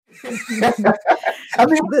I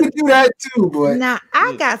mean, we could do that too, but Now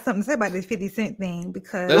I got something to say about this 50 Cent thing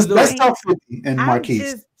because let's talk 50 and I Marquise.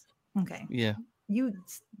 just okay. Yeah. You Go ahead.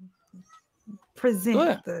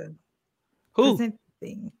 present the Who?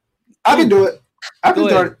 thing. I can do it. I can Go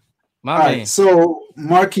start. ahead. My All man. right, so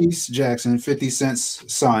Marquise Jackson, 50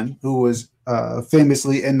 Cent's son, who was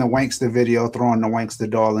famously in the Wankster video throwing the Wankster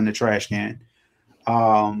doll in the trash can.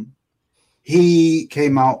 He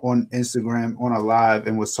came out on Instagram on a live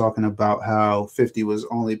and was talking about how 50 was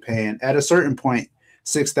only paying at a certain point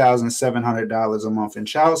 $6,700 a month in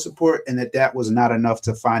child support, and that was not enough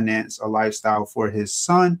to finance a lifestyle for his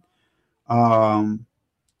son.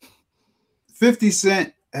 50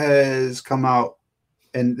 Cent has come out,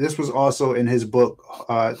 and this was also in his book.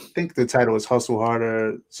 I think the title is Hustle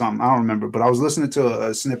Harder, something. I don't remember, but I was listening to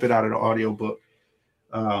a snippet out of the audiobook.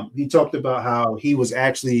 He talked about how he was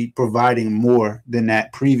actually providing more than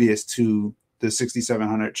that previous to the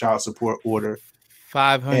 $6,700 child support order.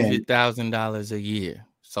 $500,000 a year,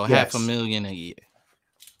 so Yes. $500,000 a year.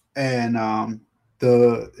 And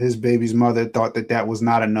his baby's mother thought that was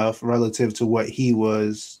not enough relative to what he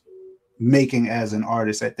was making as an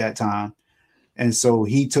artist at that time. And so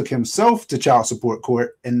he took himself to child support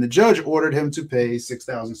court, and the judge ordered him to pay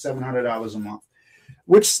 $6,700 a month,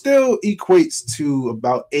 which still equates to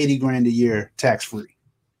about 80 grand a year tax free.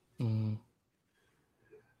 Mm-hmm.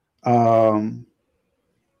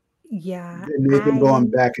 Yeah. And they've been going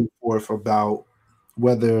back and forth about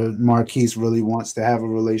whether Marquise really wants to have a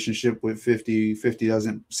relationship with 50. 50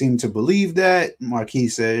 doesn't seem to believe that.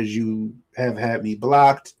 Marquise says, you have had me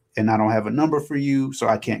blocked and I don't have a number for you, so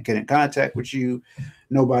I can't get in contact with you.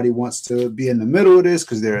 Nobody wants to be in the middle of this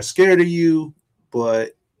because they're scared of you,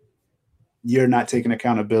 but you're not taking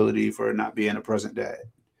accountability for not being a present dad.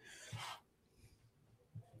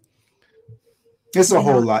 It's a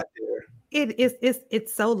whole lot there.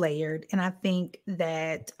 It's so layered, and I think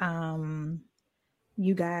that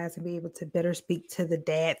you guys will be able to better speak to the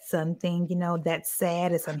dad-son thing. You know, that's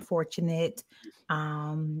sad, it's unfortunate.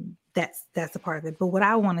 That's a part of it. But what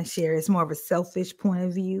I want to share is more of a selfish point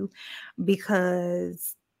of view,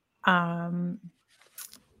 because I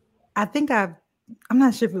think I'm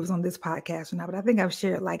not sure if it was on this podcast or not, but I think I've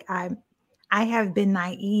shared, like, I have been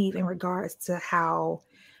naive in regards to how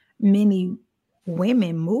many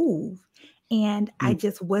women move, and I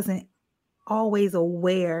just wasn't always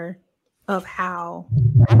aware of how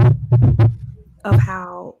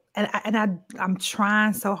I'm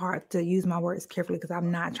trying so hard to use my words carefully, because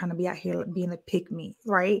I'm not trying to be out here being a pick me,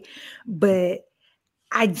 right? But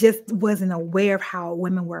I just wasn't aware of how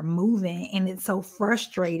women were moving, and it's so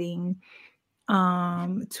frustrating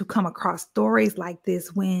to come across stories like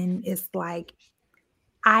this when it's like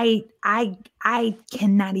I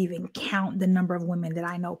cannot even count the number of women that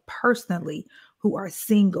I know personally who are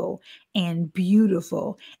single and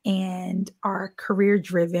beautiful and are career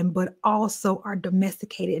driven, but also are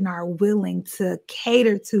domesticated and are willing to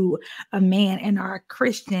cater to a man and are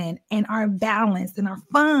Christian and are balanced and are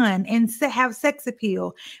fun and have sex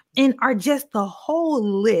appeal and are just the whole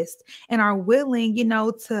list and are willing, you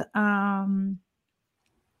know, to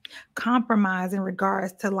compromise in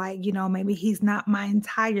regards to, like, you know, maybe he's not my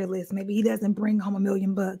entire list, maybe he doesn't bring home $1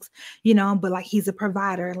 million, you know, but like he's a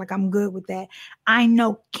provider, like I'm good with that. I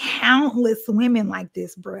know countless women like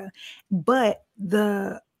this, bruh. But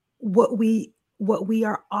what we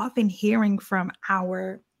are often hearing from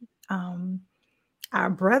our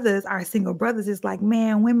brothers, our single brothers, is like,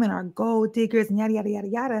 man, women are gold diggers and yada yada yada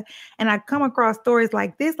yada. And I come across stories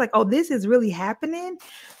like this, like, oh, this is really happening.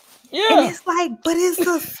 Yeah. And it's like, but it's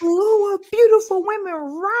a slew of beautiful women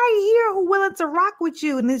right here who are willing to rock with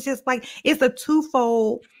you. And it's just like, it's a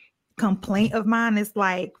twofold complaint of mine. It's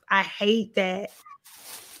like, I hate that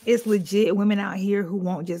it's legit women out here who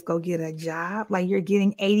won't just go get a job. Like, you're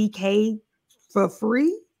getting $80K for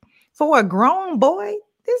free for a grown boy.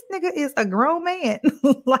 This nigga is a grown man.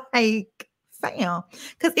 Like, fam.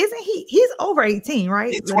 Because isn't he's over 18,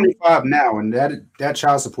 right? He's 25 now, and that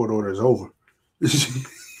child support order is over.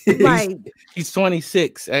 Right. He's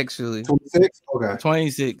 26, actually. 26? Okay.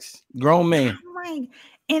 26. Grown man. Right.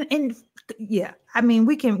 And yeah, I mean,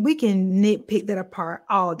 we can nitpick that apart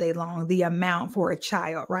all day long, the amount for a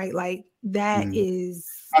child, right? Like, that is,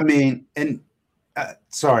 I mean, and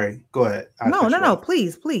sorry, go ahead. No,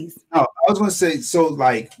 please. No, I was going to say, so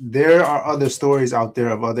like, there are other stories out there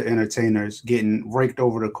of other entertainers getting raked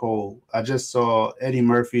over the coal. I just saw Eddie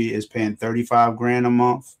Murphy is paying 35 grand a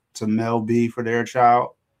month to Mel B for their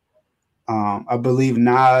child. I believe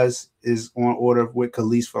Nas is on order with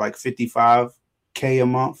Khalees for like 55K a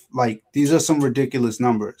month. Like, these are some ridiculous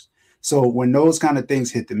numbers. So when those kind of things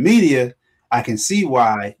hit the media, I can see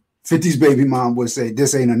why 50's baby mom would say,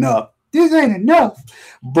 "This ain't enough. This ain't enough."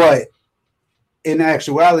 But in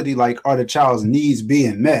actuality, like, are the child's needs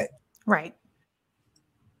being met? Right.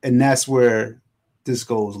 And that's where this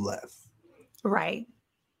goes left. Right.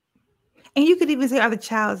 And you could even say, are the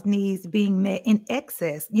child's needs being met in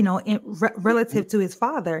excess, relative to his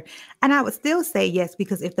father? And I would still say yes,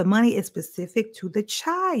 because if the money is specific to the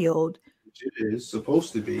child, which it is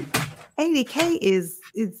supposed to be, $80K is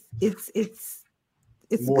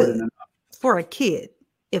more good than enough for a kid.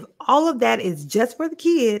 If all of that is just for the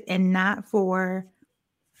kid and not for,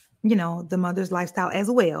 the mother's lifestyle as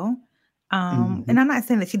well. And I'm not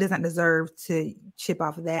saying that she doesn't deserve to chip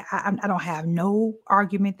off of that. I don't have no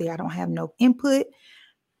argument there. I don't have no input,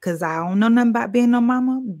 because I don't know nothing about being a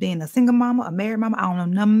mama, being a single mama, a married mama. I don't know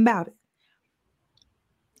nothing about it.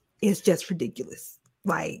 It's just ridiculous.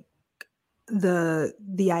 Like the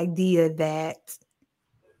idea that,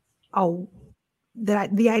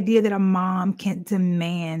 the idea that a mom can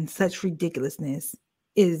demand such ridiculousness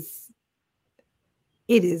is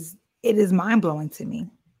mind-blowing to me.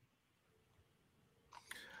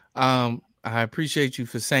 I appreciate you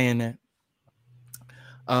for saying that.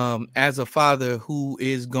 As a father who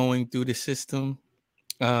is going through the system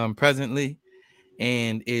presently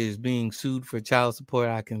and is being sued for child support,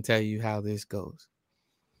 I can tell you how this goes.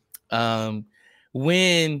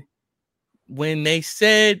 When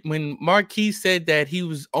Marquis said that he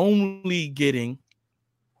was only getting,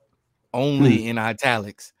 in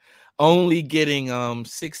italics, only getting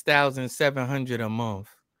 $6,700 a month,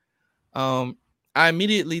 I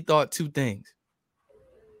immediately thought two things.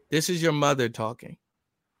 This is your mother talking.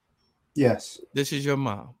 Yes. This is your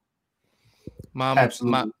mom.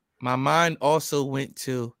 Absolutely. My mind also went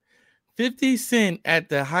to 50 Cent at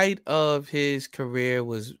the height of his career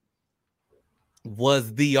was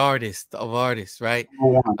the artist of artists, right?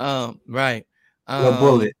 Right. A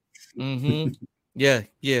bullet. Yeah.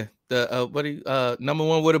 The number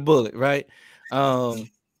one with a bullet, right?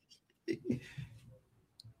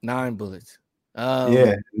 9 bullets. But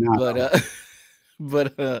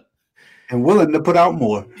and willing to put out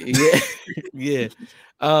more. Yeah.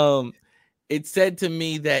 It said to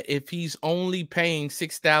me that if he's only paying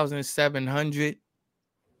 $6,700,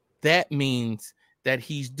 that means that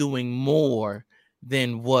he's doing more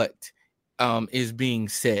than what is being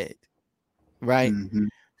said, right?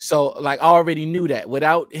 So, like, I already knew that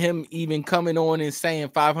without him even coming on and saying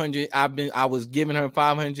 500. I was giving her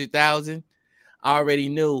 500,000. I already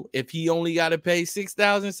knew if he only got to pay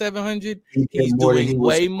 6,700, he's doing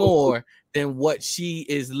way more than what she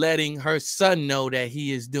is letting her son know that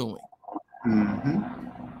he is doing.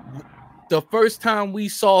 The first time we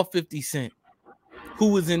saw 50 Cent, who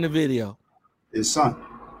was in the video? His son.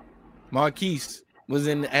 Marquise was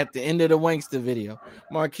at the end of the Wankster video.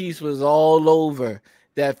 Marquise was all over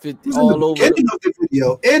that 50, all over the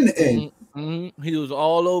video. He was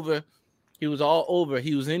all over. He was all over.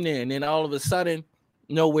 He was in there, and then all of a sudden,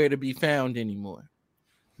 nowhere to be found anymore.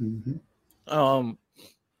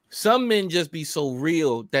 Some men just be so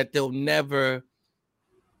real that they'll never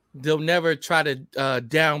try to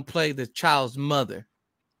downplay the child's mother,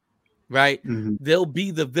 right? They'll be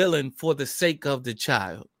the villain for the sake of the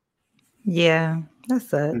child. Yeah,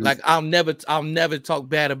 that's it. Like, I'll never talk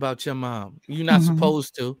bad about your mom. You're not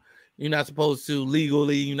supposed to. You're not supposed to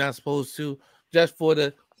legally. You're not supposed to, just for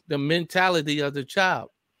the mentality of the child.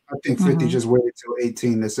 I think 50 just waited till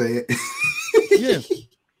 18 to say it.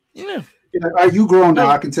 Yeah. Are you grown now?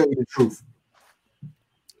 I can tell you the truth.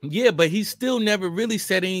 Yeah, but he still never really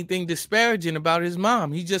said anything disparaging about his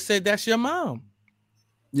mom. He just said, that's your mom.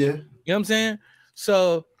 Yeah. You know what I'm saying?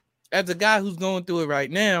 So, as a guy who's going through it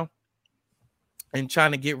right now and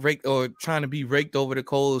trying to get raked or trying to be raked over the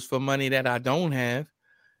coals for money that I don't have,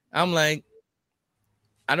 I'm like,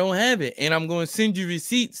 I don't have it. And I'm going to send you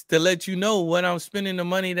receipts to let you know what I'm spending the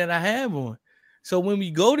money that I have on. So when we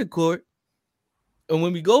go to court, and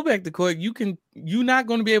when we go back to court, you're not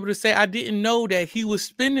going to be able to say, I didn't know that he was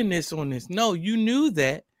spending this on this. No, you knew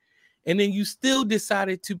that. And then you still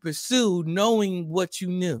decided to pursue knowing what you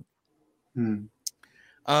knew.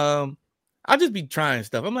 I'll just be trying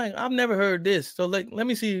stuff. I'm like, I've never heard this. So, like, let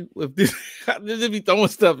me see if this, I'll just be throwing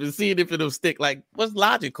stuff and seeing if it'll stick. Like, what's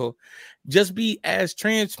logical? Just be as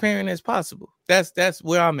transparent as possible. That's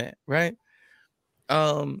where I'm at, right?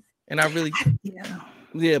 And I really,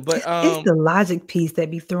 but it's the logic piece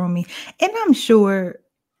that be throwing me. And I'm sure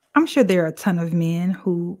there are a ton of men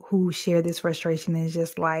who share this frustration. Is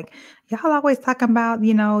just like, y'all always talking about,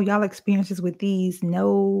 y'all experiences with these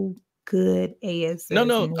no good AS.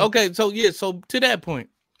 No. Okay, so to that point,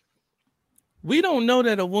 we don't know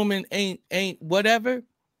that a woman ain't whatever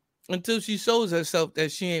until she shows herself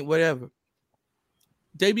that she ain't whatever.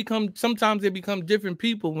 Sometimes they become different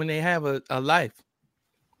people when they have a life.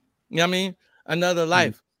 You know what I mean? Another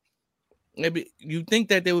life. Maybe you think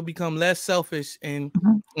that they would become less selfish, and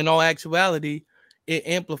in all actuality, it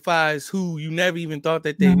amplifies who you never even thought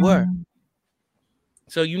that they were.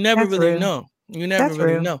 So you never really know. You never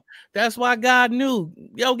really know. That's why God knew,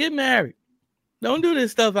 yo, get married. Don't do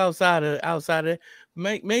this stuff outside of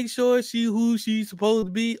make sure she who she's supposed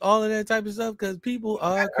to be, all of that type of stuff, because people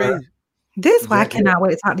are crazy. This is why I cannot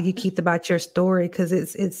wait to talk to you, Keith, about your story, because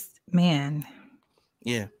it's man.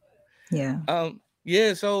 Yeah.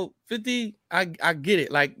 Yeah. So 50, I get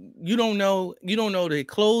it. Like, you don't know the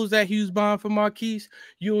clothes that he was buying for Marquise.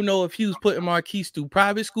 You don't know if he was putting Marquise through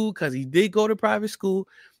private school, because he did go to private school.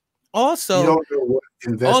 Also, you don't know what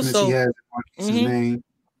investments he has in Marquise's name.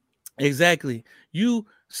 Exactly.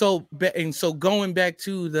 So going back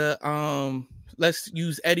to the let's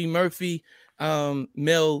use Eddie Murphy,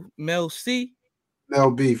 Mel C.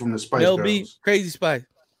 Mel B from the Spice Mel Girls. B, Crazy Spice.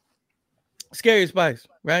 Scary Spice,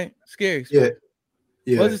 right? Scary Spice.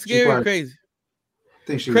 Yeah. Was it scary or crazy? I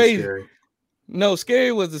think she was scary. No,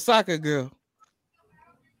 Scary was the soccer girl.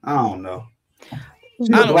 I don't know. She's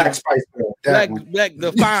a Black Spice Girl. Black,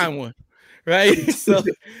 the fine one. Right. So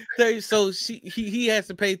he has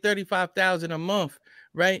to pay $35,000 a month,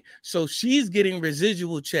 right? So she's getting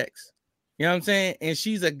residual checks. You know what I'm saying? And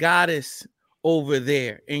she's a goddess over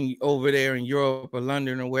there in Europe or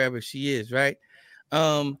London or wherever she is, right?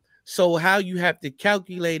 So how you have to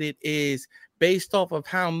calculate it is based off of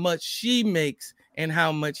how much she makes and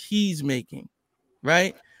how much he's making,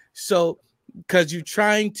 right? So because you're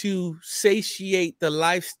trying to satiate the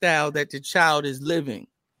lifestyle that the child is living,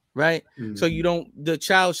 right? So the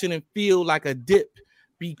child shouldn't feel like a dip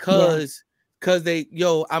because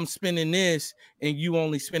I'm spending this and you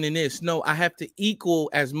only spending this. No, I have to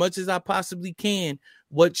equal as much as I possibly can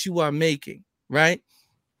what you are making, right?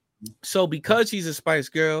 So because she's a Spice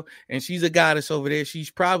Girl and she's a goddess over there,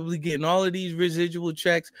 she's probably getting all of these residual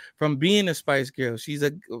checks from being a Spice Girl. She's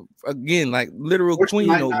again like literal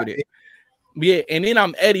queen over there. Yeah, and then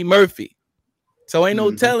I'm Eddie Murphy, so ain't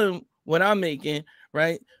no telling what I'm making,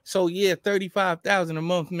 right? So yeah, $35,000 a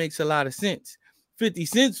month makes a lot of sense. 50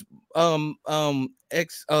 Cent's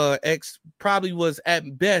ex probably was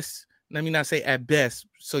at best. Let me not say at best,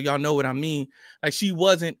 so y'all know what I mean. Like, she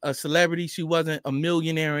wasn't a celebrity, she wasn't a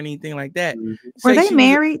millionaire or anything like that. Were they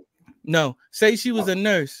married? No. Say she was a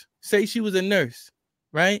nurse. Say she was a nurse,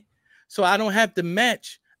 right? So I don't have to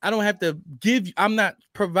match. I don't have to give you. I'm not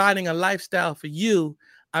providing a lifestyle for you.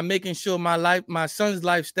 I'm making sure my son's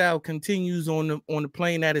lifestyle continues on the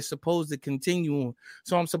plane that it's supposed to continue on.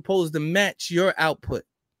 So I'm supposed to match your output.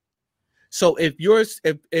 So if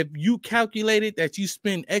you calculated that you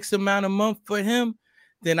spend X amount a month for him,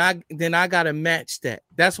 then I gotta match that.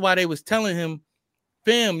 That's why they was telling him,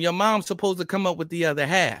 fam, your mom's supposed to come up with the other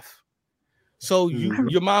half. So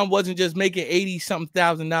your mom wasn't just making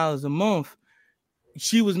 $80,000 a month.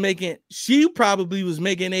 She probably was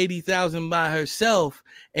making $80,000 by herself,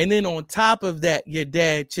 and then on top of that, your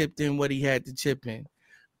dad chipped in what he had to chip in,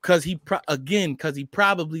 because he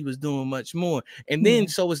probably was doing much more. And then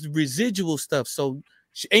so it's residual stuff. So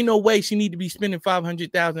ain't no way she need to be spending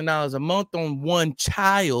 $500,000 a month on one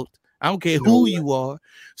child. I don't care who you are.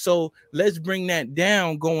 So let's bring that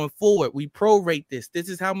down going forward. We prorate this. This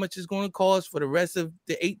is how much it's going to cost for the rest of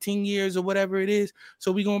the 18 years or whatever it is.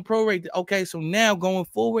 So we're going to prorate. Okay, so now going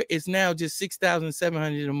forward, it's now just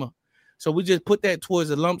 $6,700 a month. So we just put that towards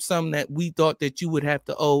a lump sum that we thought that you would have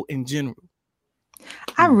to owe in general.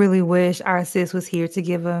 I really wish our sis was here to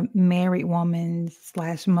give a married woman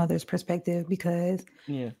 / mother's perspective, because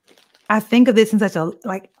I think of this in such a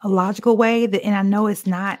logical way and I know it's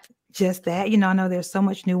not just that. I know there's so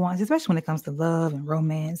much nuance, especially when it comes to love and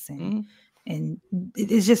romance and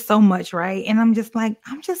it's just so much, right? And I'm just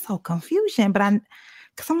so confusion, because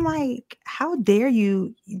I'm like, how dare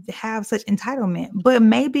you have such entitlement? But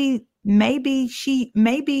maybe she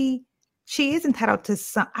is entitled to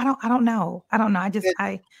some. I don't know. I don't know. I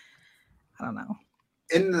don't know.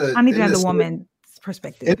 I need to have the woman's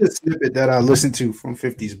perspective. In the snippet that I listened to from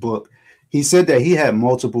 50's book, he said that he had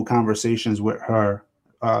multiple conversations with her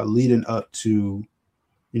leading up to,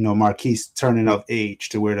 Marquise turning of age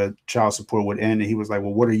to where the child support would end. And he was like,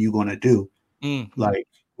 well, what are you going to do? Like,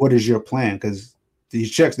 what is your plan? Because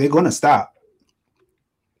these checks, they're going to stop.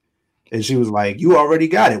 And she was like, you already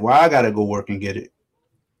got it. Why I got to go work and get it?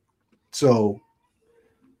 So.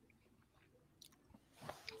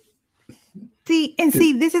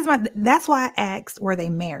 That's why I asked, were they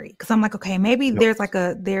married? Because I'm like, okay, maybe there's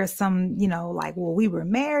some, well, we were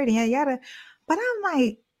married and yada yada. But I'm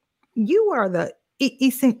like, You are the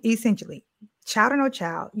essentially child or no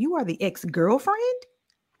child. You are the ex-girlfriend.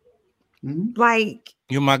 Mhm. Like,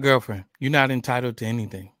 You're my girlfriend. You're not entitled to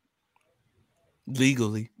anything.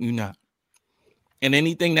 Legally, you're not. And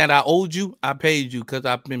anything that I owed you, I paid you because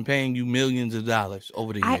I've been paying you millions of dollars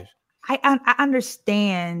over the years. I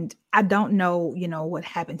understand. I don't know, what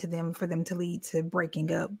happened to them for them to lead to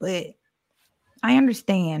breaking up, but I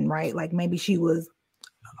understand, right? Like maybe she was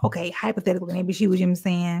okay, hypothetically, maybe she was,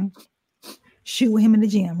 saying, shoot him in the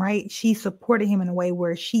gym, right? She supported him in a way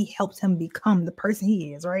where she helped him become the person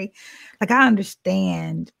he is, right? Like I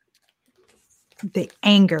understand the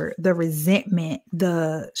anger, the resentment,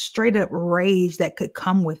 the straight up rage that could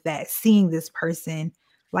come with that, seeing this person.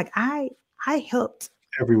 Like I helped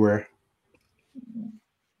everywhere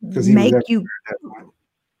because make you,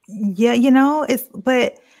 yeah, it's,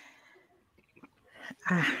 but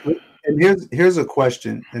and here's a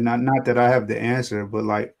question, and not that I have the answer, but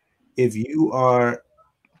like if you are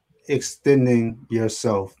extending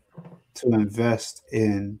yourself to invest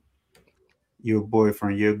in your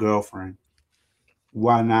boyfriend, your girlfriend,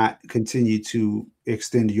 why not continue to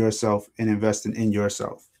extend yourself and investing in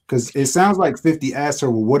yourself? Because it sounds like 50 asked her,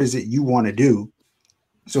 well, what is it you want to do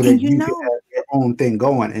so that you can have your own thing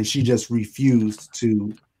going? And she just refused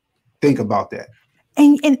to think about that.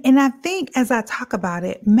 And I think as I talk about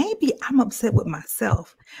it, maybe I'm upset with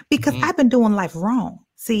myself because I've been doing life wrong.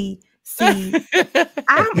 See,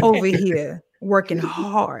 I'm over here working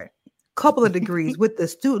hard, couple of degrees with the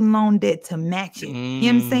student loan debt to match it. You know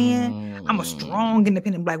what I'm saying? I'm a strong,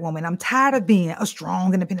 independent Black woman. I'm tired of being a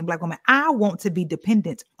strong, independent Black woman. I want to be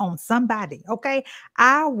dependent on somebody. Okay.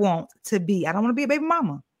 I don't want to be a baby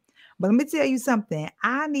mama. But let me tell you something.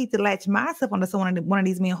 I need to latch myself onto one of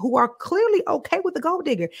these men who are clearly okay with the gold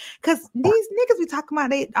digger. Because these niggas we talking about,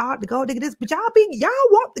 they are the gold digger this, but y'all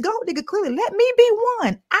want the gold digger clearly. Let me be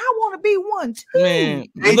one. I want to be one too. Man,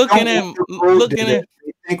 looking at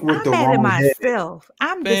I'm mad at myself.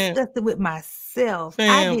 I'm disgusted with myself.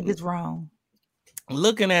 I did this wrong.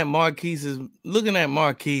 Looking at Marquise.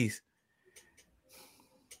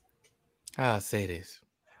 I'll say this.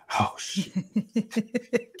 Oh shit.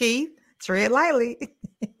 Keith, tread lightly.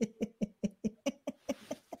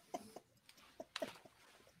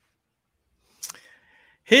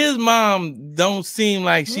 His mom don't seem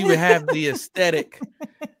like she would have the aesthetic.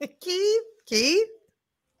 Keith.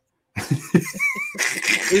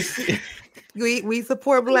 we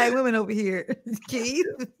support Black women over here. Keith.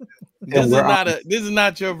 This is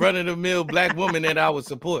not your run-of-the-mill Black woman that I would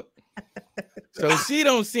support. So she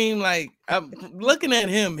don't seem like, I'm looking at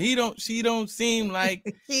him. She don't seem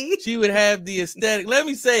like she would have the aesthetic. Let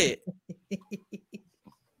me say it.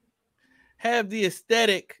 Have the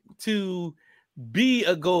aesthetic to be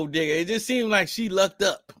a gold digger. It just seemed like she lucked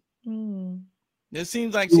up. It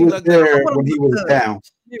seems like she lucked up when he was down.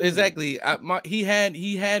 Exactly. He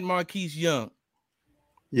had Marquise Young.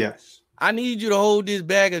 Yes. I need you to hold this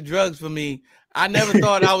bag of drugs for me. I never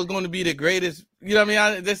thought I was going to be the greatest. You know what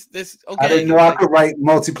I mean? Okay. I didn't know I could write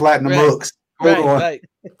multi-platinum books. Hold on. Like,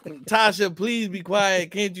 Tasha, please be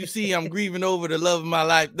quiet. Can't you see I'm grieving over the love of my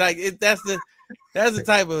life? Like that's the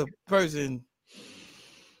type of person.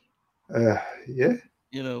 Yeah.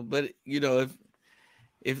 But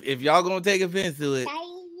if y'all gonna take offense to it,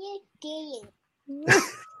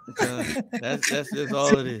 that's just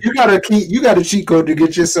all it is. You got a cheat code to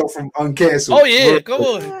get yourself from uncanceled. Oh yeah, come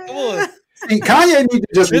on. See, Kanye need to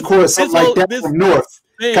just record something like that from North.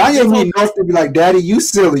 Kanye need North to be like, "Daddy, you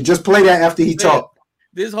silly. Just play that after he talk."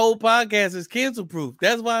 This whole podcast is cancel proof.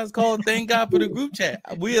 That's why it's called "Thank God for the Group Chat."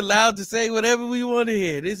 We allowed to say whatever we want to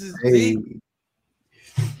hear. This is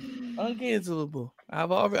uncancelable.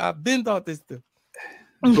 I've been thought this through.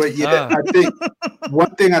 But yeah, I think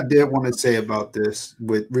one thing I did want to say about this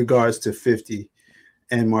with regards to 50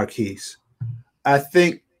 and Marquise, I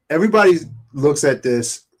think everybody looks at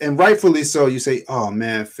this, and rightfully so. You say, "Oh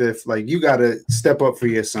man, Fifth, like you got to step up for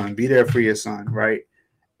your son, be there for your son," right?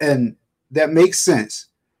 And that makes sense.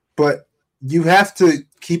 But you have to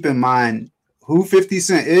keep in mind who 50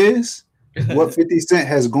 Cent is, what 50 Cent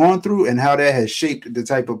has gone through, and how that has shaped the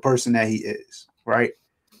type of person that he is, right?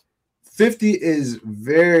 50 is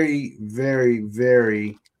very, very,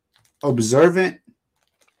 very observant,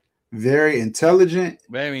 very intelligent,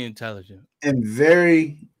 and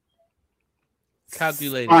very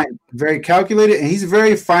calculated. Very calculated, and he's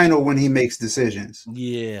very final when he makes decisions.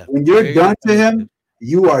 Yeah. When you're done to him,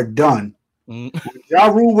 you are done. When Ja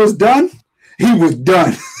Rule was done, he was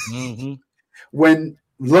done. Mm-hmm. When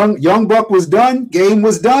Young Buck was done, Game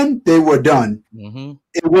was done, they were done. Mm-hmm.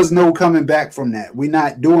 It was no coming back from that. We're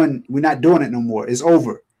not doing it no more. It's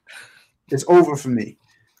over. It's over for me.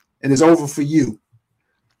 and it's over for you.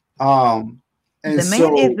 And the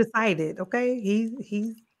man is decided. Okay,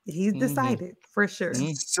 he's decided for sure.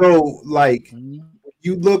 So, like,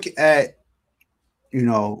 you look at, you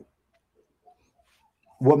know,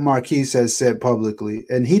 what Marquise has said publicly,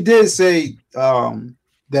 and he did say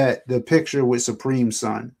that the picture with Supreme's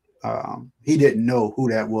son, he didn't know who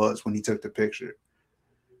that was when he took the picture.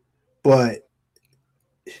 But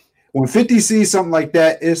when 50 sees something like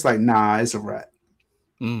that, it's like, nah, it's a wrap.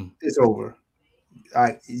 It's over.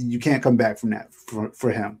 You can't come back from that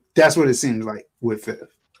for him. That's what it seems like with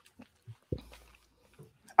Fifth.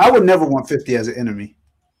 I would never want 50 as an enemy.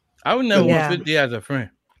 I would never want 50 as a friend.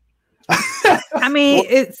 I mean,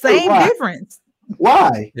 it's same difference.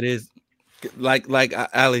 Why? It is like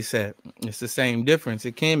Ali said, it's the same difference.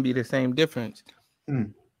 It can be the same difference. You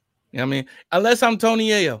know what I mean? Unless I'm Tony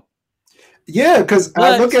Ayo. Yeah, because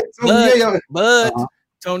I look at Tony Ayo. But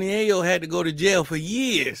Tony Ayo had to go to jail for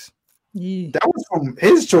years. Yeah. That was from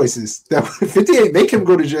his choices. That 58 make him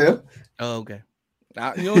go to jail. Oh, okay.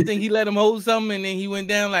 You don't think he let him hold something and then he went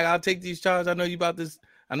down like, I'll take these charges. I know you about this.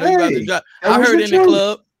 I know you about to drop. I heard in the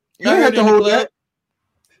club. I heard in the club.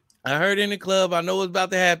 I heard in the club. I know what's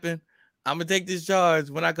about to happen. I'm gonna take this charge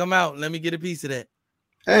when I come out. Let me get a piece of that.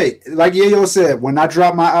 Hey, like Yayo said, when I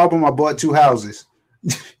dropped my album, I bought 2 houses.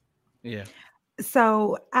 Yeah.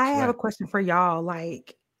 So I have a question for y'all.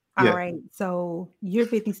 Like, all right, so you're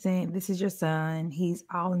 50 Cent. This is your son. He's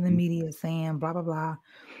all in the media saying blah, blah, blah.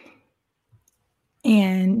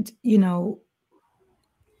 And, you know,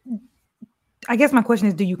 I guess my question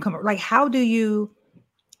is, do you come, like, how do you,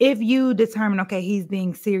 if you determine, okay, he's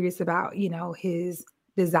being serious about, you know, his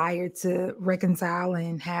desire to reconcile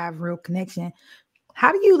and have real connection,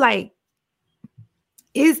 how do you, like,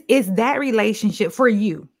 is that relationship for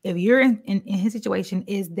you, if you're in his situation,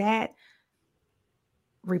 is that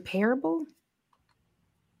repairable?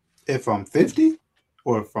 If I'm 50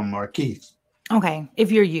 or if I'm Marquise? Okay,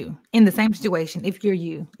 if you're you in the same situation, if you're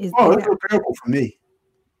you, it's repairable for me.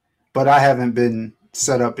 But I haven't been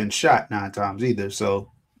set up and shot 9 times either,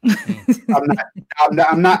 so I'm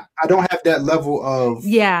not. I don't have that level of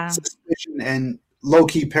suspicion and low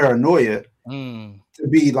key paranoia to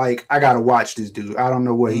be like, I gotta watch this dude. I don't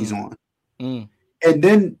know what he's on. And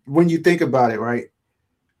then when you think about it, right?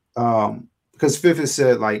 Because Fifth has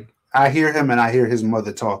said, like, I hear him and I hear his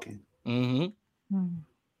mother talking.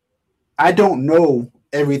 I don't know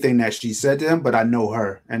everything that she said to him, but I know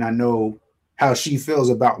her and I know how she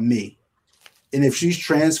feels about me. And if she's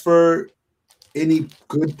transferred any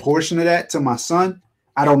good portion of that to my son,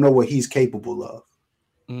 I don't know what he's capable of.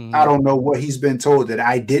 I don't know what he's been told that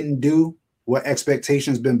I didn't do, what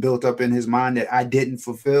expectations been built up in his mind that I didn't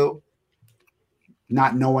fulfill,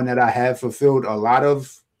 not knowing that I have fulfilled a lot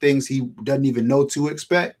of things he doesn't even know to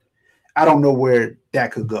expect. I don't know where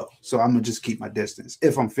that could go. So I'm going to just keep my distance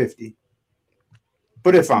if I'm 50.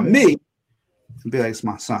 But if I'm me, I'd be like, it's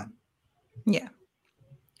my son. Yeah.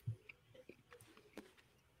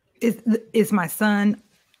 Is my son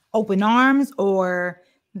open arms or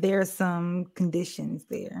there's some conditions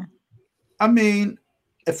there? I mean,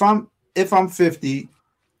 if I'm 50,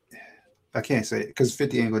 I can't say it because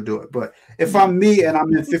 50 ain't gonna do it. But if I'm me and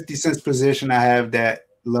I'm in 50 Cent's position, I have that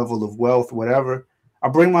level of wealth, whatever, I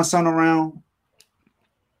bring my son around,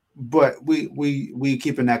 but we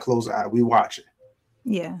keeping that close eye. We watch it.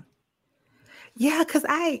 Yeah. Because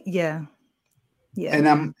And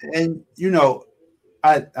you know,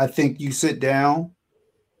 I think you sit down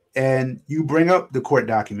and you bring up the court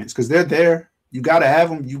documents because they're there. You got to have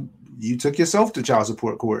them. You took yourself to child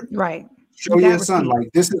support court. Right. Show your son,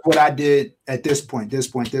 like, this is what I did at this point, this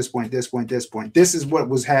point, this point, this point, this point. This is what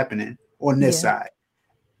was happening on this side.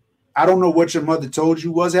 I don't know what your mother told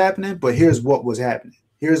you was happening, but here's what was happening.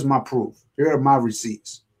 Here's my proof. Here are my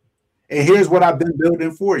receipts. And here's what I've been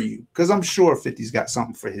building for you. Because I'm sure 50's got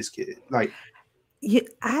something for his kid. Like,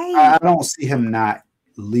 I don't see him not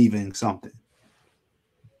leaving something.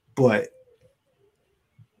 But,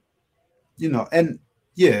 you know, and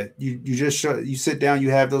you just you sit down,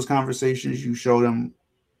 you have those conversations, you show them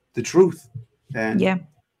the truth. And, you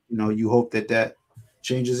know, you hope that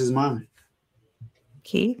changes his mind.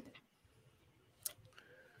 Keith?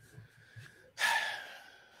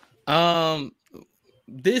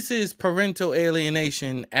 This is parental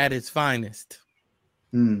alienation at its finest.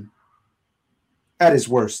 At its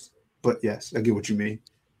worst, but yes, I get what you mean.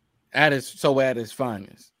 At its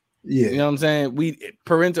finest. Yeah. You know what I'm saying?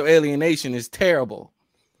 Parental alienation is terrible.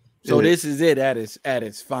 So this is it at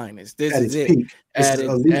its finest. This is it.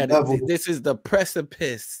 This is the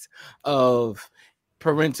precipice of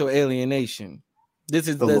parental alienation. This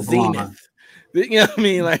is the zenith. You know what I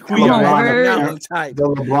mean? Like we Come are on, on the Word. mountain type. The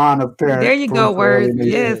LeBron of parent. There you go, Words. parental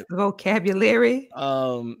alienation. Yes, vocabulary.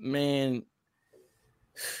 Man,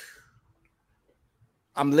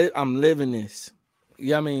 I'm living this.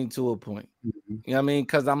 You know what I mean? To a point. You know what I mean?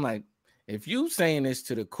 Because I'm like, if you saying this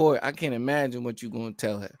to the court, I can't imagine what you're gonna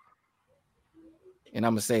tell her. And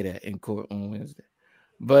I'm gonna say that in court on Wednesday.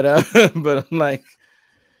 But but I'm like,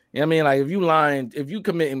 you know what I mean? Like if you lying, if you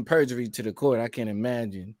committing perjury to the court, I can't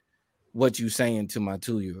imagine what you saying to my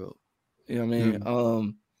 2-year-old. You know what I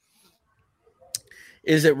mean?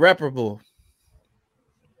 Is it reparable?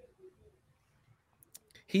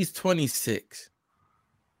 He's 26.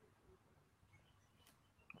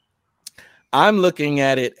 I'm looking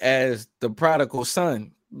at it as the prodigal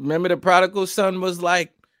son. Remember, the prodigal son was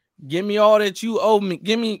like, "Give me all that you owe me.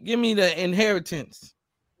 Give me the inheritance.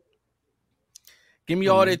 Give me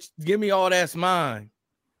all that. Give me all that's mine."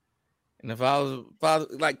 And if I was father,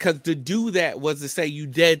 like, because to do that was to say you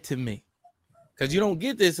dead to me, because you don't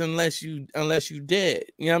get this unless you dead.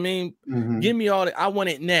 You know what I mean? Give me all that. I want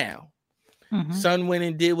it now. Son went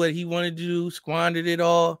and did what he wanted to do, squandered it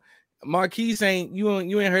all. Marquise ain't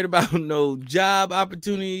heard about no job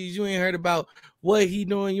opportunities. You ain't heard about what he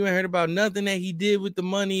doing. You ain't heard about nothing that he did with the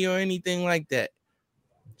money or anything like that.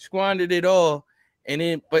 Squandered it all, and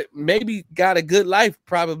then but maybe got a good life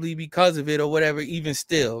probably because of it or whatever. Even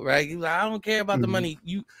still, right? He's like, I don't care about the money.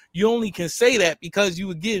 You only can say that because you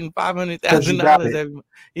were getting $500,000 every month.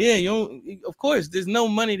 Yeah, you don't. Of course, there's no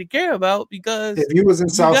money to care about because if you was in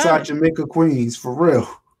Southside Jamaica, Queens, for real.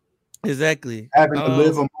 Exactly. Having to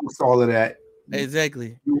live amongst all of that.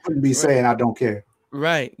 Exactly. You wouldn't be saying I don't care.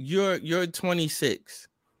 Right. You're 26.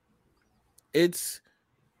 And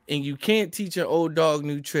you can't teach an old dog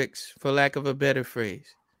new tricks, for lack of a better phrase.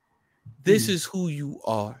 This is who you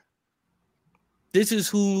are. This is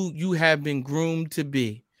who you have been groomed to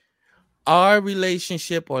be. Our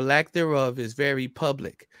relationship or lack thereof is very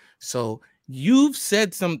public. So you've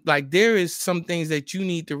said there is some things that you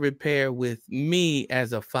need to repair with me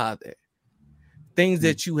as a father. Things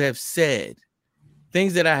that you have said,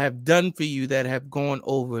 things that I have done for you that have gone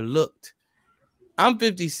overlooked. I'm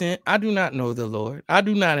 50 Cent. I do not know the Lord. I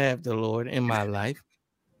do not have the Lord in my life.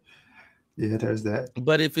 Yeah, there's that.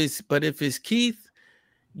 But if it's Keith,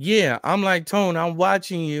 yeah, I'm like, Tone, I'm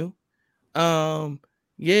watching you. Yeah,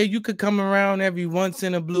 you could come around every once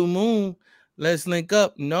in a blue moon. Let's link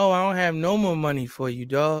up. No, I don't have no more money for you,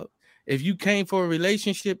 dog. If you came for a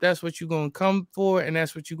relationship, that's what you're going to come for, and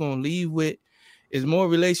that's what you're going to leave with, is more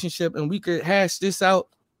relationship, and we could hash this out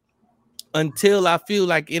until I feel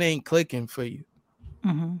like it ain't clicking for you.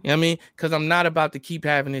 You know what I mean? Because I'm not about to keep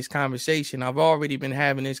having this conversation. I've already been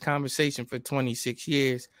having this conversation for 26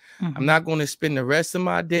 years. I'm not going to spend the rest of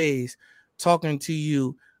my days talking to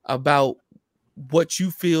you about what you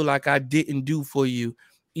feel like I didn't do for you,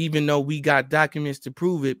 even though we got documents to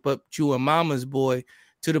prove it, but you a mama's boy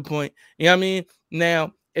to the point. You know what I mean?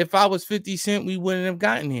 Now, if I was 50 Cent, we wouldn't have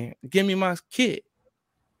gotten here. Give me my kid.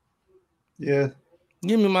 Yeah.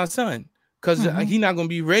 Give me my son. Because he's not going to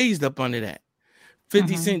be raised up under that.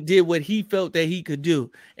 50 Cent did what he felt that he could do.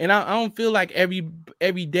 And I don't feel like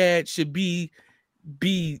every dad should be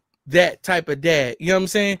that type of dad. You know what I'm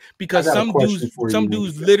saying? Because some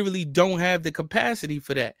dudes literally don't have the capacity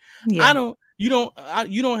for that. Yeah. You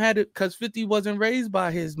don't have it, because 50 wasn't raised by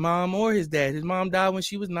his mom or his dad. His mom died when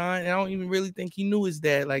she was 9, and I don't even really think he knew his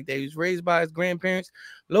dad like that. He was raised by his grandparents.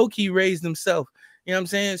 Low-key raised himself. You know what I'm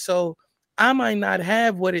saying? So I might not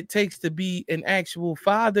have what it takes to be an actual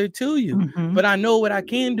father to you, but I know what I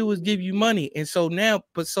can do is give you money. And so now,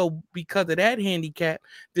 because of that handicap,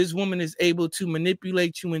 this woman is able to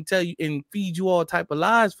manipulate you and tell you and feed you all type of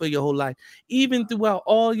lies for your whole life. Even throughout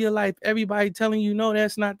all your life, everybody telling you, no,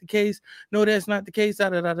 that's not the case. No, that's not the case. Da,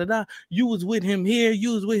 da, da, da, da. You was with him here.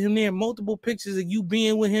 You was with him there. Multiple pictures of you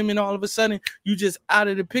being with him. And all of a sudden you just out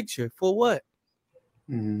of the picture. For what?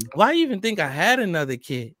 Why do you even think I had another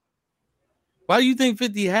kid? Why do you think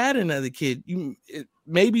 50 had another kid?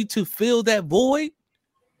 Maybe to fill that void,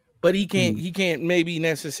 but he can't maybe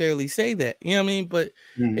necessarily say that. You know what I mean? But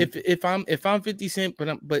if I'm 50 Cent,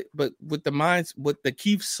 but with the minds, with the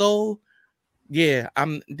Keith soul, yeah,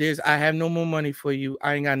 I have no more money for you.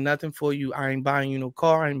 I ain't got nothing for you. I ain't buying you no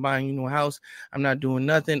car. I ain't buying you no house. I'm not doing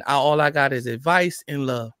nothing. All I got is advice and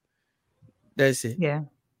love. That's it. Yeah.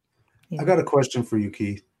 I got a question for you,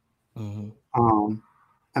 Keith.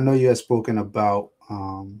 I know you had spoken about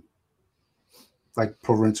like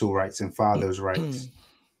parental rights and father's rights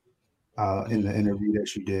in the interview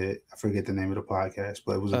that you did. I forget the name of the podcast,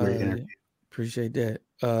 but it was a great interview. Appreciate that.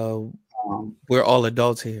 We're all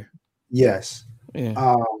adults here. Yes.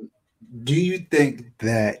 Yeah. Do you think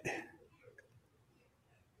that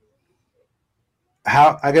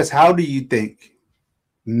how do you think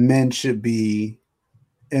men should be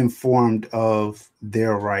informed of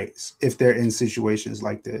their rights if they're in situations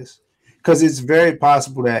like this? Because it's very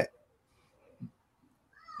possible that,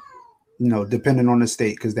 depending on the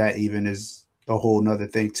state, because that even is a whole nother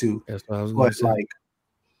thing too. That's what I was going to say. Like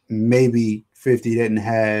maybe 50 didn't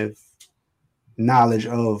have knowledge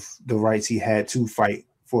of the rights he had to fight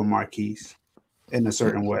for Marquise in a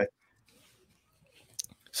certain way.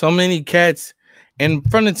 So many cats, and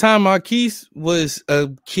from the time Marquise was a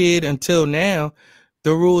kid until now,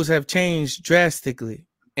 the rules have changed drastically.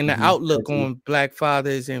 And the outlook on black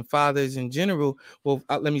fathers and fathers in general, well,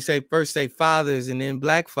 let me say fathers and then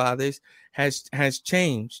black fathers has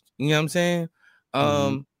changed. You know what I'm saying?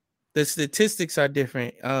 The statistics are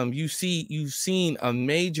different. You've seen a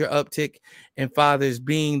major uptick in fathers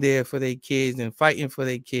being there for their kids and fighting for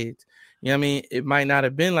their kids. You know what I mean? It might not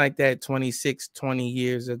have been like that 26, 20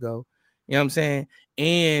 years ago. You know what I'm saying?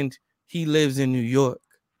 And he lives in New York.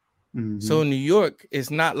 So New York is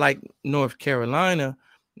not like North Carolina.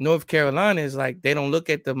 North Carolina is like they don't look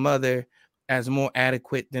at the mother as more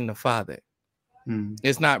adequate than the father.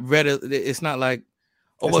 It's not it's not like,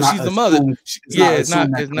 oh, well, she's the mother. It's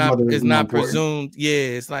not presumed. Yeah,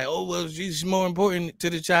 it's like, oh, well, she's more important to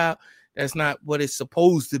the child. That's not what it's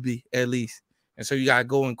supposed to be, at least. And so you gotta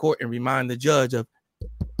go in court and remind the judge of,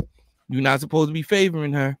 you're not supposed to be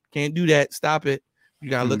favoring her. Can't do that. Stop it. You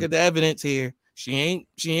gotta look at the evidence here. She ain't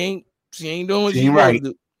doing what she's supposed to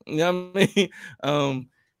do. You know what I mean?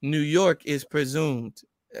 New York is presumed,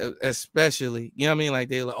 especially. You know what I mean? Like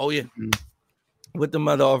they're like, oh yeah, with the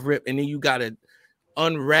mother off rip, and then you gotta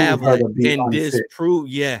unravel it and disprove.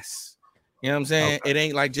 Yes. You know what I'm saying? Okay. It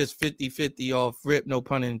ain't like just 50-50 off rip, no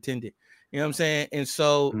pun intended. You know what I'm saying? And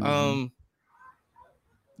so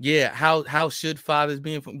yeah, how should fathers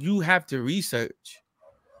be informed? You have to research.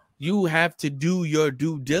 You have to do your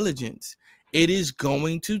due diligence. It is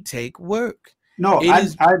going to take work. No,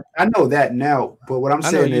 I know that now, but what I'm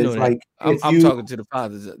saying is like I'm talking to the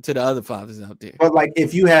fathers, to the other fathers out there. But like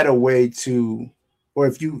if you had a way to, or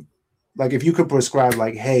if you could prescribe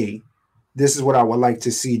like, hey, this is what I would like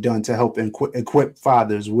to see done to help equip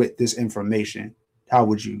fathers with this information, how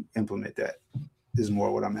would you implement that? Is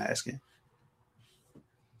more what I'm asking.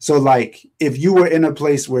 So like if you were in a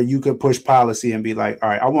place where you could push policy and be like, all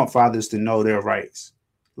right, I want fathers to know their rights,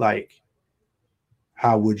 like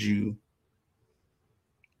how would you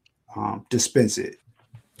dispense it?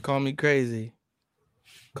 Call me crazy.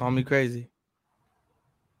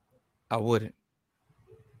 I wouldn't.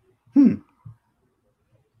 You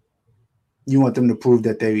want them to prove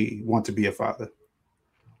that they want to be a father.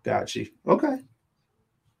 Got you. Okay.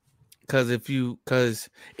 Because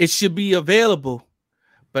it should be available,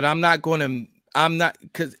 but I'm not going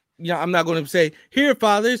to say, here,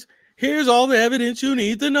 fathers, here's all the evidence you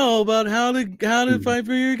need to know about how to fight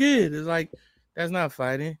for your kid. It's like, that's not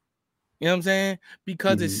fighting. You know what I'm saying?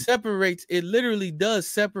 Because it literally does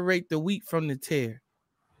separate the wheat from the tare.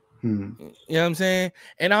 You know what I'm saying?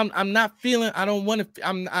 And I'm not feeling, I don't want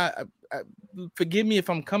to, forgive me if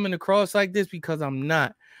I'm coming across like this, because I'm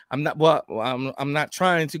not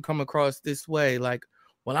trying to come across this way. Like,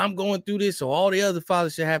 well, I'm going through this, so all the other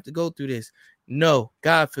fathers should have to go through this. No,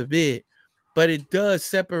 God forbid. But it does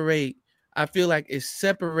separate. I feel like it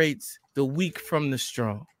separates the weak from the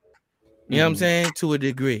strong. You know what I'm saying? To a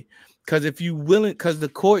degree. Because because the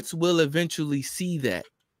courts will eventually see that.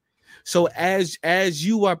 So as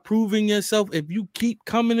you are proving yourself, if you keep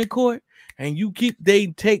coming to court and they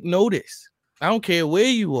take notice. I don't care where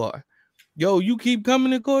you are. Yo, you keep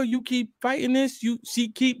coming to court, you keep fighting this, she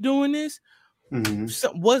keep doing this.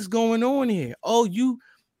 So what's going on here? Oh, you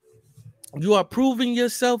are proving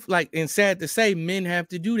yourself. Like, and sad to say, men have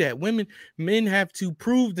to do that. Men have to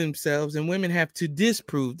prove themselves, and women have to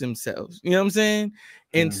disprove themselves. You know what I'm saying?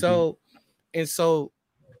 And so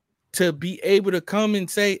to be able to come and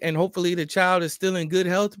say, and hopefully the child is still in good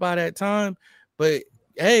health by that time. But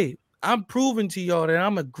hey, I'm proving to y'all that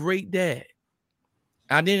I'm a great dad.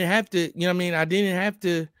 I didn't have to, you know what I mean? I didn't have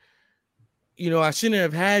to, I shouldn't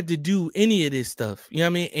have had to do any of this stuff. You know what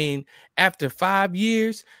I mean? And after 5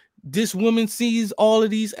 years, this woman sees all of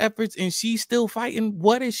these efforts and she's still fighting.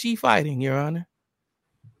 What is she fighting, Your Honor?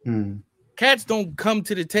 Cats don't come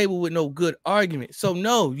to the table with no good argument. So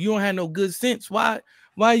no, you don't have no good sense. Why,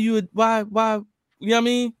 you know what I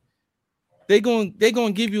mean? They going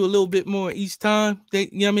to give you a little bit more each time. You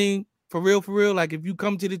know what I mean? For real. Like if you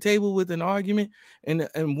come to the table with an argument and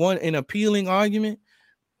an appealing argument,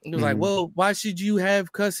 it was like, well, why should you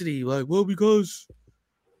have custody? Like, well, because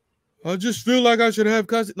I just feel like I should have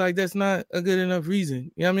custody. Like, that's not a good enough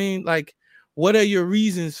reason. You know what I mean? Like, What are your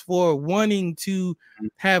reasons for wanting to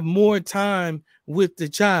have more time with the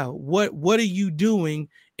child? What are you doing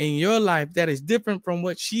in your life that is different from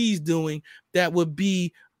what she's doing that would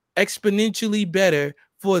be exponentially better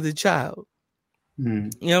for the child? You know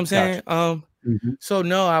what I'm saying? So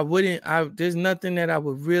no, I wouldn't. There's nothing that I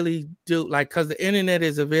would really do, like, because the internet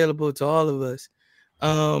is available to all of us.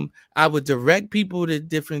 I would direct people to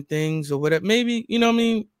different things or whatever. Maybe, you know what I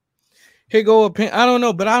mean? Here go a pen. I don't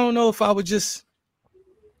know, but I don't know if I would just.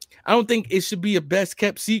 I don't think it should be a best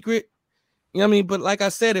kept secret. You know what I mean? But like I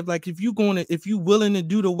said, if you willing to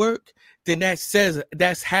do the work, then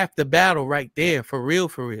that's half the battle right there, for real.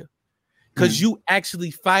 Because you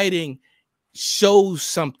actually fighting shows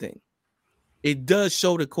something. It does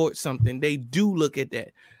show the court something. They do look at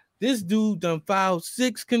that. This dude done filed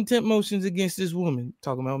 6 contempt motions against this woman.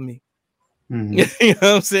 Talking about me. You know what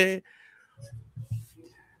I'm saying?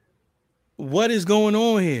 What is going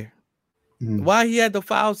on here? Why he had to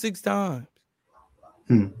file 6 times?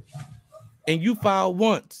 And you filed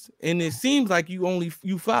once. And it seems like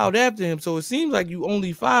you filed after him. So it seems like you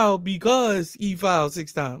only filed because he filed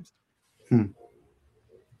 6 times.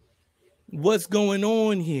 What's going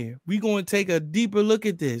on here? We're going to take a deeper look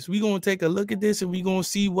at this. We're going to take a look at this and we're going to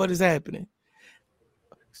see what is happening.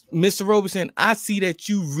 Mr. Roberson, I see that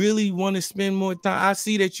you really want to spend more time. I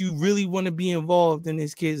see that you really want to be involved in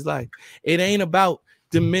this kid's life. It ain't about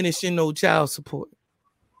diminishing no child support.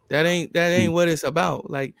 That ain't what it's about.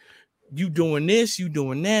 Like, you doing this, you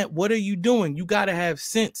doing that. What are you doing? You got to have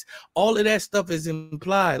sense. All of that stuff is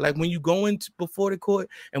implied. Like when you go into before the court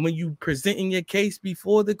and when you presenting your case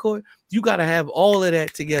before the court, you got to have all of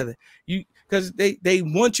that together. Because they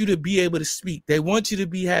want you to be able to speak. They want you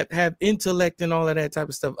to have intellect and all of that type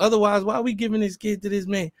of stuff. Otherwise, why are we giving this kid to this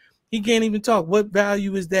man? He can't even talk. What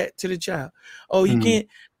value is that to the child? Oh, he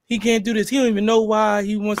can't do this. He don't even know why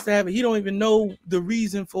he wants to have it. He don't even know the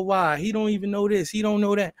reason for why. He don't even know this. He don't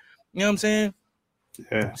know that. You know what I'm saying?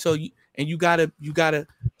 Yeah. So you gotta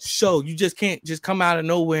show. You just can't just come out of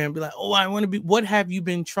nowhere and be like, oh, I want to be. What have you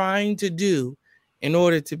been trying to do in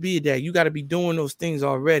order to be that? You got to be doing those things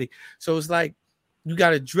already. So it's like you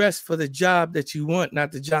got to dress for the job that you want,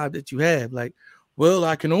 not the job that you have. Like, well,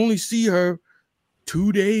 I can only see her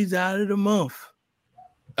 2 days out of the month.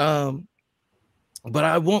 But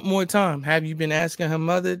I want more time. Have you been asking her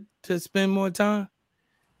mother to spend more time?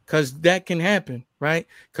 Because that can happen, right?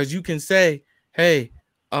 Because you can say, hey,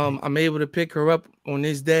 I'm able to pick her up on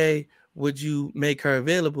this day. Would you make her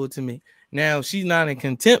available to me? Now, she's not in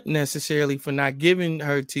contempt necessarily for not giving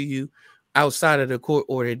her to you outside of the court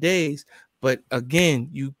order days. But again,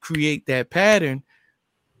 you create that pattern.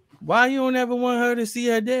 Why you don't ever want her to see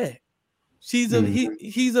her dad? He's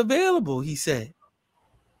available, he said.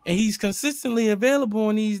 And he's consistently available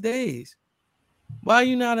on these days. Why are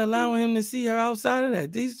you not allowing him to see her outside of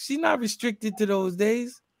that? She's not restricted to those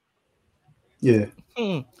days. Yeah.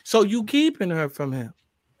 So you keeping her from him.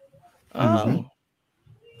 Oh.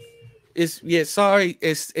 Sorry.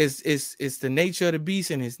 It's the nature of the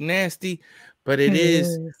beast and it's nasty, but it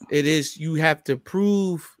is you have to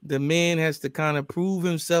prove, the man has to kind of prove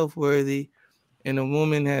himself worthy, and the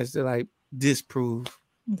woman has to like disprove.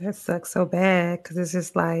 That sucks so bad because it's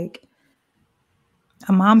just like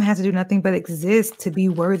a mom has to do nothing but exist to be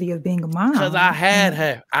worthy of being a mom. Because I had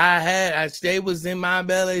her. She was in my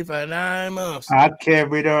belly for 9 months. I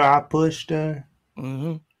carried her. I pushed her.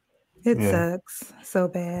 It sucks so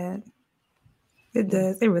bad. It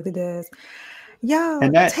does. It really does. Y'all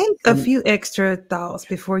take a few extra thoughts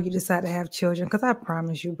before you decide to have children. Because I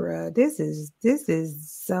promise you, bro, this is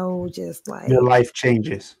so just like your life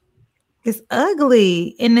changes. It's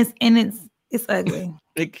ugly, and it's ugly.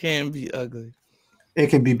 It can be ugly. It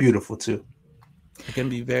can be beautiful too. It can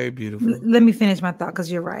be very beautiful. Let me finish my thought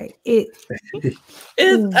because you're right. It's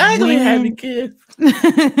ugly having kids.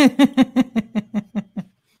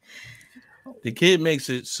 The kid makes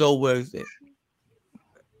it so worth it.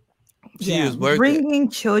 She is worth bringing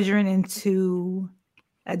children into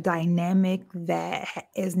a dynamic that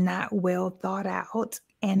is not well thought out,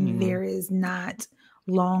 and there is not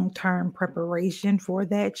long-term preparation for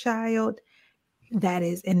that child. That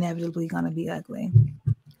is inevitably going to be ugly.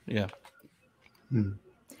 Yeah.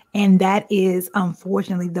 And that is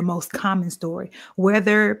unfortunately the most common story,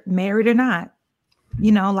 whether married or not.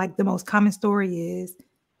 You know, like the most common story is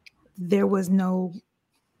there was no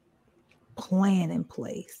plan in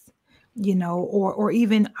place, you know, or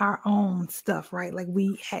even our own stuff, right? Like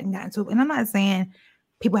we hadn't gotten to, and I'm not saying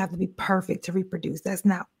people have to be perfect to reproduce. That's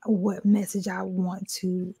not what message I want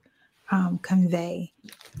to convey.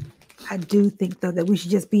 I do think, though, that we should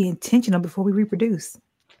just be intentional before we reproduce.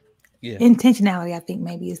 Yeah. Intentionality, I think,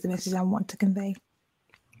 maybe is the message I want to convey.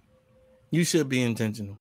 You should be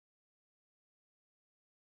intentional.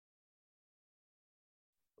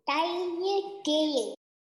 Tiny Daily.